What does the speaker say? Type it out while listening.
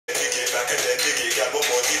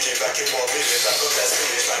in 1 minute. Back up that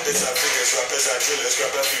spinach, bandits and figures, rappers and drillers,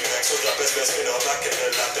 grab a few necks, so rappers best spin up back in the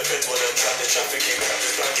lab. The feds wanna trap the trafficking, grab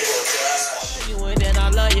this blanket or gas. You and then I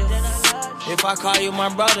love you. If I call you my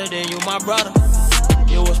brother, then you my brother.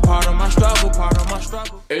 You was part of my struggle, part of my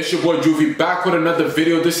struggle. It's your boy Juvi back with another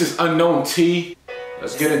video. This is Unknown T.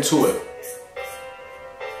 Let's get into it.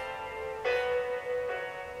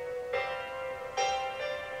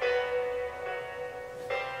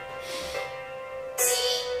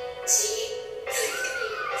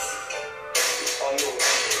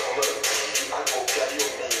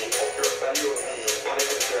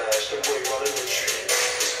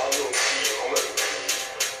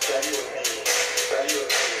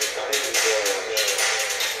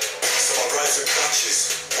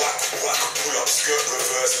 Whack, pull up, skirt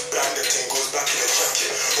reverse, bang the thing goes back in the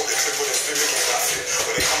jacket. Hope the clip with the spin making backflip.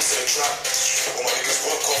 When it comes to the trap, all my niggas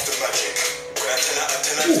work off the magic. When I 10 out of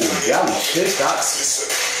 10, I just bang it off. Listen,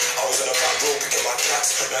 I was in a back row picking my cats.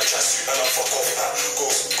 Night track suit and I fuck off that.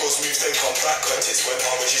 Goes moves, then come back. Her tits went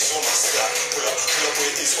hard when she saw my stack. Pull up where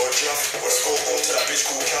it is or draft. When I go home to that bitch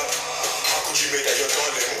called Cap. How could you make that your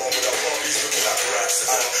darling? One with a Barbies looking like rats.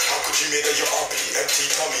 And how could you make that your RP? Empty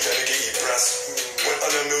tummy, then they get you brass. Went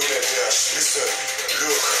on a mill, then dash. Listen,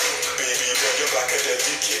 look, baby, bend your back and then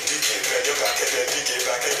dig it. Bend your back and then dig it,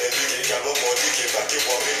 back and then dig it. Got no more dig it, back in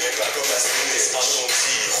 1 minute, back up that spinach. Unknown T,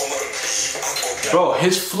 Homerton, I go. Bro,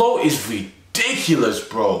 his flow is ridiculous,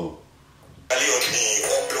 bro. Belly on me,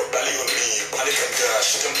 up block belly on me. Panic and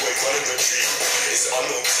dash, them boy running the tree. It's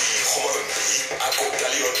Unknown T, Homerton, I go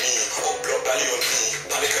belly on me, up block belly on me.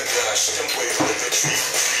 Panic and dash, them boy running the tree.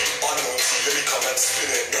 Unknown T, let me come and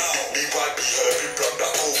spin it now. Me might be her big block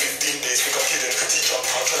that whole 15 days, pick up hidden. Teach up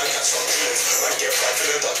how trying to catch some drillings. Right, get fried,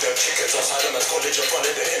 filling up them chickens. Outside them at college, in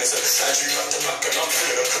front of the innocent. Side you back to back and I'm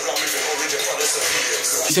feeling them. I'm moving orange in front of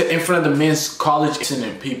civilians. He said in front of the men's college,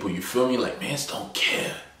 innocent people, you feel me? Like, mans don't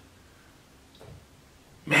care.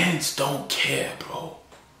 Mans don't care, bro.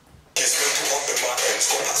 It's mental up in my ends.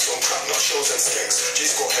 Got packs on crap, not shows and skanks.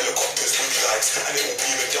 Jay's got helicopters with lights, and it will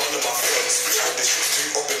beaming down to my friends. Had this shit too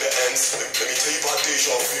up in the ends. Let me tell you about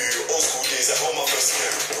deja vu. Old school days at home, my first skin.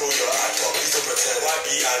 Bro, you're an actor, please don't pretend. YB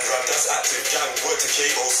and Ram, that's active. Gang, word to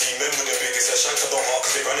KOC. Men with the biggest shanks at the heart,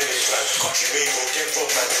 cause they ran in their plan. Country main road, get rock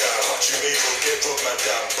man down. Country main road, get rock man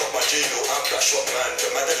down. Got my J-Lo, I'm black shot man. The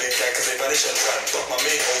Madeline gang, cause they vanish and ran. Got my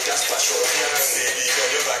main road, that's black shot. Yeah, baby,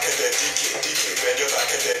 bend your back and then dig it. Bend your back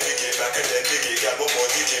and then dig it. Back and then dig it. Got one more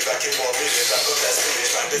DJ back in 1 minute. Back up that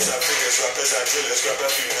spinach. Bandits and figures, rappers and drillers. Grab a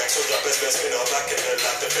few necks, so rappers best spin up back in the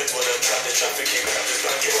lab. The feds wanna trap the trafficking. Grab this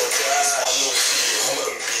blanket or gas. Unknown T,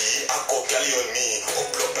 Homerton B. I got galley on me. Up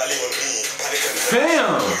block belly on me. Panic and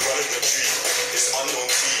damn. We running the tree. It's Unknown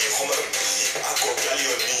T, Homerton B. I got galley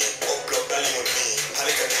on me. Up block belly on me.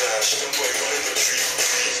 Panic and dash. Them boy running the tree.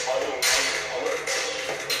 It's Unknown T, Homerton B.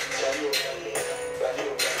 Galley on me. Belly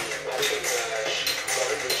on me. Panic and dash.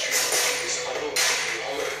 Running the tree. It's Unknown T,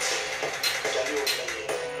 Homerton B. Galley on me.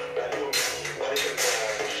 Belly on me. Panic and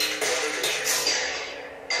dash. Running the tree.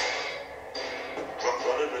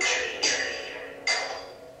 Running the tree.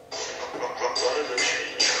 Running the tree.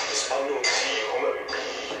 It's Unknown T, Homerton B.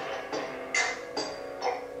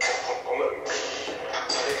 Homerton B.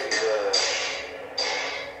 Panic and dash.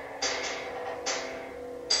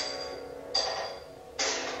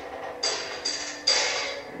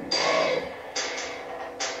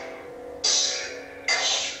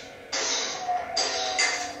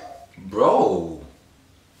 Bro.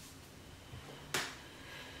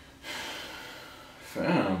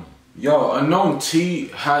 Fam. Yo, Unknown T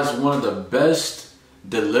has one of the best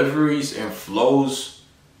deliveries and flows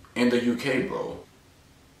in the UK, bro.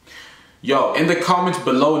 Yo, in the comments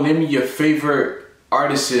below, name me your favorite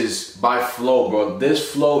artists by flow, bro.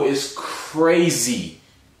 This flow is crazy.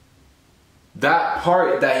 That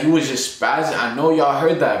part that he was just spazzing, I know y'all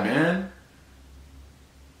heard that, man.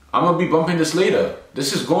 I'm gonna be bumping this later.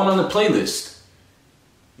 This is going on the playlist.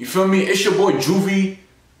 You feel me? It's your boy Juvi.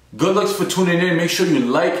 Good looks for tuning in. Make sure you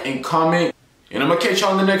like and comment. And I'm gonna catch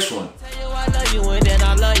y'all on the next one. Tell you I love you and then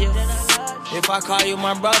I love you. If I call you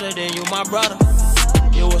my brother, then you my brother.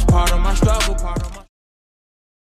 You was part of my struggle, part of my